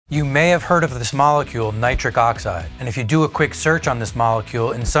You may have heard of this molecule, nitric oxide, and if you do a quick search on this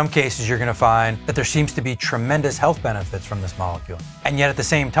molecule, in some cases you're going to find that there seems to be tremendous health benefits from this molecule. And yet at the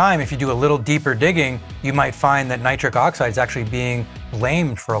same time, if you do a little deeper digging, you might find that nitric oxide is actually being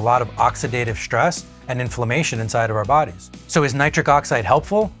blamed for a lot of oxidative stress and inflammation inside of our bodies. So is nitric oxide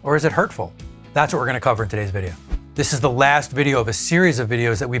helpful or is it hurtful? That's what we're going to cover in today's video. This is the last video of a series of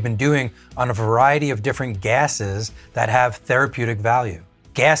videos that we've been doing on a variety of different gases that have therapeutic value.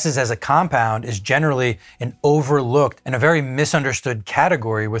 Gases as a compound is generally an overlooked and a very misunderstood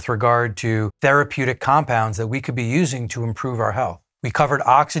category with regard to therapeutic compounds that we could be using to improve our health. We covered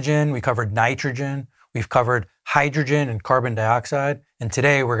oxygen, we covered nitrogen, we've covered hydrogen and carbon dioxide, and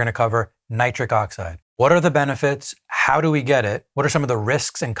today we're going to cover nitric oxide. What are the benefits? How do we get it? What are some of the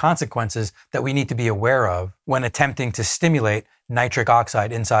risks and consequences that we need to be aware of when attempting to stimulate nitric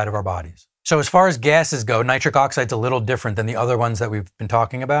oxide inside of our bodies? So as far as gases go, nitric oxide's a little different than the other ones that we've been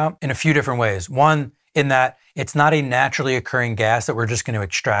talking about in a few different ways. One, in that it's not a naturally occurring gas that we're just going to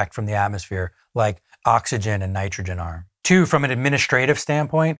extract from the atmosphere like oxygen and nitrogen are. Two, from an administrative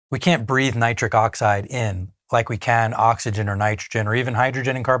standpoint, we can't breathe nitric oxide in like we can oxygen or nitrogen or even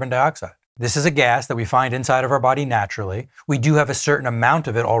hydrogen and carbon dioxide. This is a gas that we find inside of our body naturally. We do have a certain amount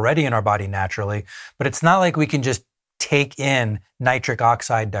of it already in our body naturally, but it's not like we can just take in nitric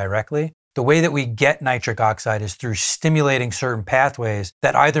oxide directly. The way that we get nitric oxide is through stimulating certain pathways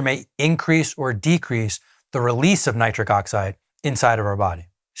that either may increase or decrease the release of nitric oxide inside of our body.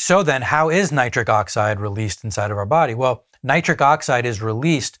 So then, how is nitric oxide released inside of our body? Well, nitric oxide is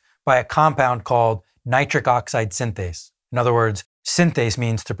released by a compound called nitric oxide synthase. In other words, synthase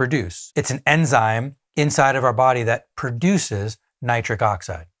means to produce. It's an enzyme inside of our body that produces nitric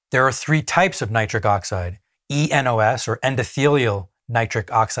oxide. There are three types of nitric oxide: eNOS, or endothelial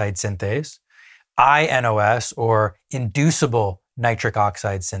nitric oxide synthase, iNOS, or inducible nitric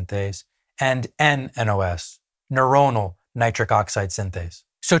oxide synthase, and nNOS, neuronal nitric oxide synthase.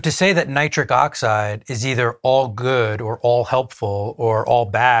 So to say that nitric oxide is either all good or all helpful or all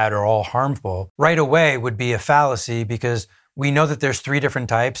bad or all harmful right away would be a fallacy, because we know that there's three different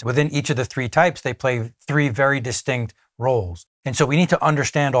types. Within each of the three types, they play three very distinct roles. And so we need to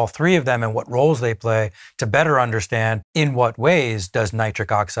understand all three of them and what roles they play to better understand in what ways does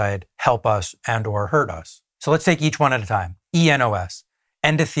nitric oxide help us and or hurt us. So let's take each one at a time. eNOS,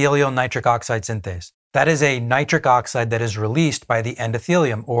 endothelial nitric oxide synthase. That is a nitric oxide that is released by the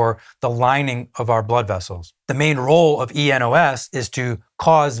endothelium, or the lining of our blood vessels. The main role of eNOS is to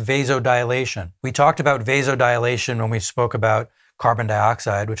cause vasodilation. We talked about vasodilation when we spoke about carbon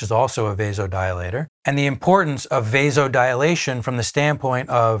dioxide, which is also a vasodilator, and the importance of vasodilation from the standpoint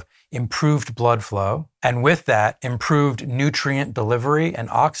of improved blood flow, and with that, improved nutrient delivery and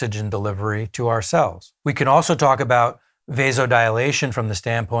oxygen delivery to our cells. We can also talk about vasodilation from the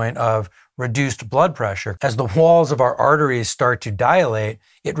standpoint of reduced blood pressure. As the walls of our arteries start to dilate,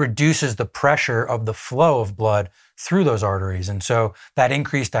 it reduces the pressure of the flow of blood through those arteries, and so that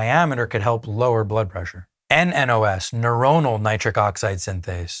increased diameter could help lower blood pressure. nNOS, neuronal nitric oxide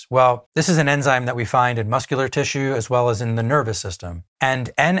synthase. Well, this is an enzyme that we find in muscular tissue as well as in the nervous system.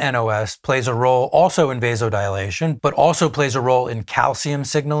 And nNOS plays a role also in vasodilation, but also plays a role in calcium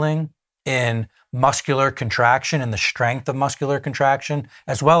signaling, in muscular contraction and the strength of muscular contraction,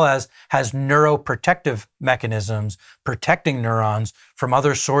 as well as has neuroprotective mechanisms protecting neurons from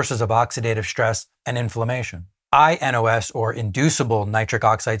other sources of oxidative stress and inflammation. iNOS, or inducible nitric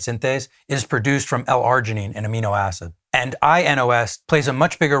oxide synthase, is produced from L-arginine, an amino acid. And iNOS plays a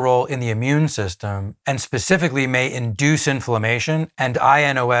much bigger role in the immune system and specifically may induce inflammation, and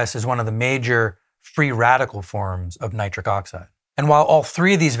iNOS is one of the major free radical forms of nitric oxide. And while all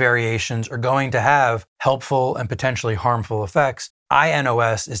three of these variations are going to have helpful and potentially harmful effects,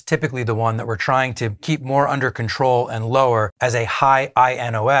 iNOS is typically the one that we're trying to keep more under control and lower, as a high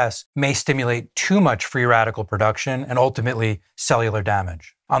iNOS may stimulate too much free radical production and ultimately cellular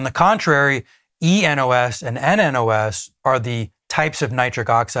damage. On the contrary, eNOS and nNOS are the types of nitric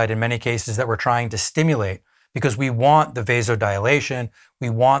oxide in many cases that we're trying to stimulate, because we want the vasodilation, we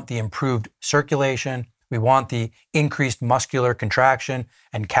want the improved circulation, we want the increased muscular contraction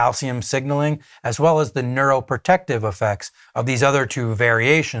and calcium signaling, as well as the neuroprotective effects of these other two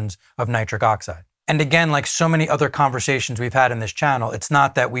variations of nitric oxide. And again, like so many other conversations we've had in this channel, it's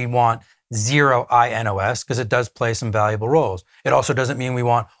not that we want zero iNOS, because it does play some valuable roles. It also doesn't mean we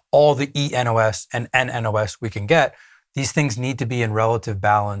want all the eNOS and nNOS we can get. These things need to be in relative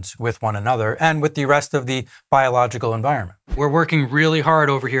balance with one another and with the rest of the biological environment. We're working really hard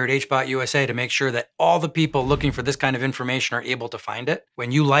over here at HBOT USA to make sure that all the people looking for this kind of information are able to find it.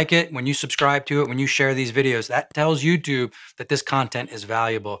 When you like it, when you subscribe to it, when you share these videos, that tells YouTube that this content is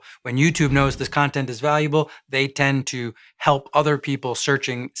valuable. When YouTube knows this content is valuable, they tend to help other people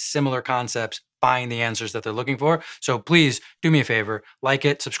searching similar concepts find the answers that they're looking for. So please do me a favor, like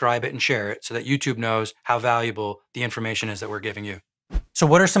it, subscribe it, and share it so that YouTube knows how valuable the information is that we're giving you. So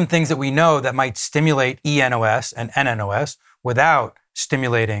what are some things that we know that might stimulate eNOS and nNOS without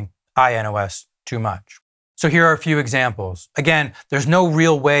stimulating iNOS too much? So here are a few examples. Again, there's no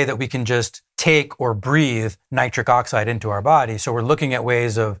real way that we can just take or breathe nitric oxide into our body. So we're looking at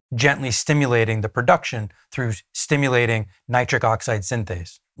ways of gently stimulating the production through stimulating nitric oxide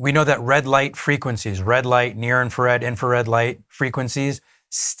synthase. We know that red light frequencies, red light, near infrared, infrared light frequencies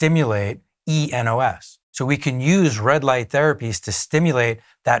stimulate eNOS. So we can use red light therapies to stimulate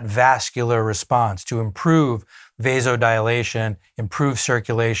that vascular response to improve vasodilation, improve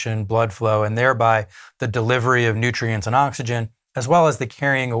circulation, blood flow, and thereby the delivery of nutrients and oxygen, as well as the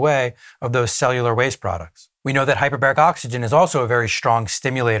carrying away of those cellular waste products. We know that hyperbaric oxygen is also a very strong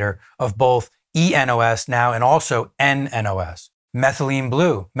stimulator of both eNOS now and also nNOS. Methylene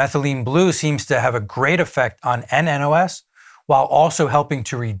blue. Methylene blue seems to have a great effect on nNOS while also helping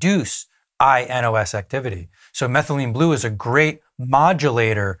to reduce iNOS activity. So methylene blue is a great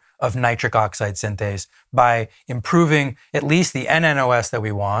modulator of nitric oxide synthase by improving at least the nNOS that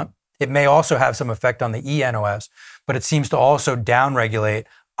we want. It may also have some effect on the eNOS, but it seems to also downregulate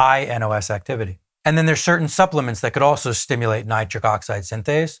iNOS activity. And then there's certain supplements that could also stimulate nitric oxide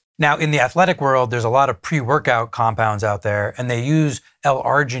synthase. Now, in the athletic world, there's a lot of pre-workout compounds out there, and they use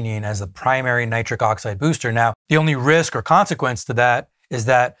L-arginine as the primary nitric oxide booster. Now, the only risk or consequence to that is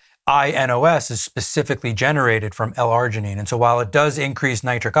that iNOS is specifically generated from L-arginine. And so while it does increase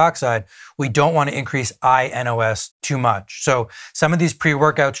nitric oxide, we don't want to increase iNOS too much. So some of these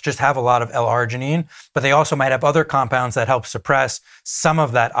pre-workouts just have a lot of L-arginine, but they also might have other compounds that help suppress some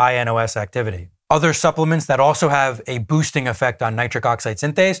of that iNOS activity. Other supplements that also have a boosting effect on nitric oxide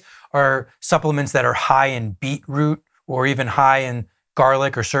synthase are supplements that are high in beetroot or even high in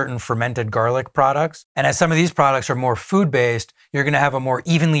garlic or certain fermented garlic products. And as some of these products are more food-based, you're going to have a more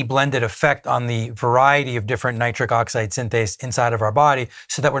evenly blended effect on the variety of different nitric oxide synthase inside of our body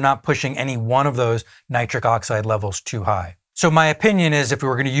so that we're not pushing any one of those nitric oxide levels too high. So my opinion is if we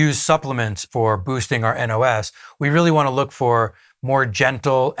were going to use supplements for boosting our NOS, we really want to look for more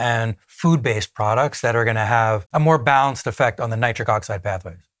gentle and food-based products that are going to have a more balanced effect on the nitric oxide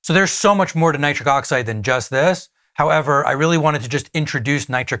pathways. So there's so much more to nitric oxide than just this. However, I really wanted to just introduce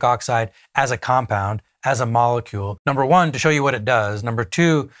nitric oxide as a compound, as a molecule. Number one, to show you what it does. Number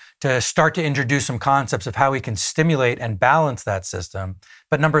two, to start to introduce some concepts of how we can stimulate and balance that system.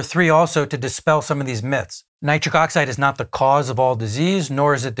 But number three, also to dispel some of these myths. Nitric oxide is not the cause of all disease,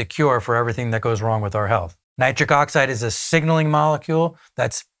 nor is it the cure for everything that goes wrong with our health. Nitric oxide is a signaling molecule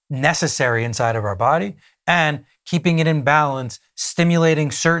that's necessary inside of our body, and keeping it in balance,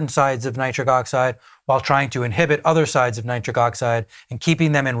 stimulating certain sides of nitric oxide while trying to inhibit other sides of nitric oxide and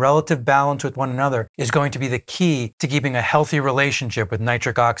keeping them in relative balance with one another is going to be the key to keeping a healthy relationship with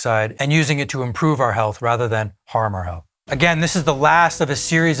nitric oxide and using it to improve our health rather than harm our health. Again, this is the last of a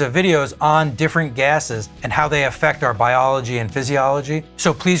series of videos on different gases and how they affect our biology and physiology.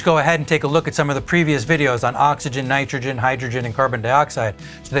 So please go ahead and take a look at some of the previous videos on oxygen, nitrogen, hydrogen, and carbon dioxide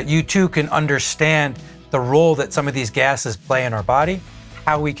so that you too can understand the role that some of these gases play in our body,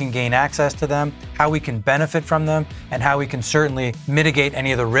 how we can gain access to them, how we can benefit from them, and how we can certainly mitigate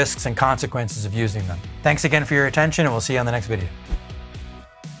any of the risks and consequences of using them. Thanks again for your attention, and we'll see you on the next video.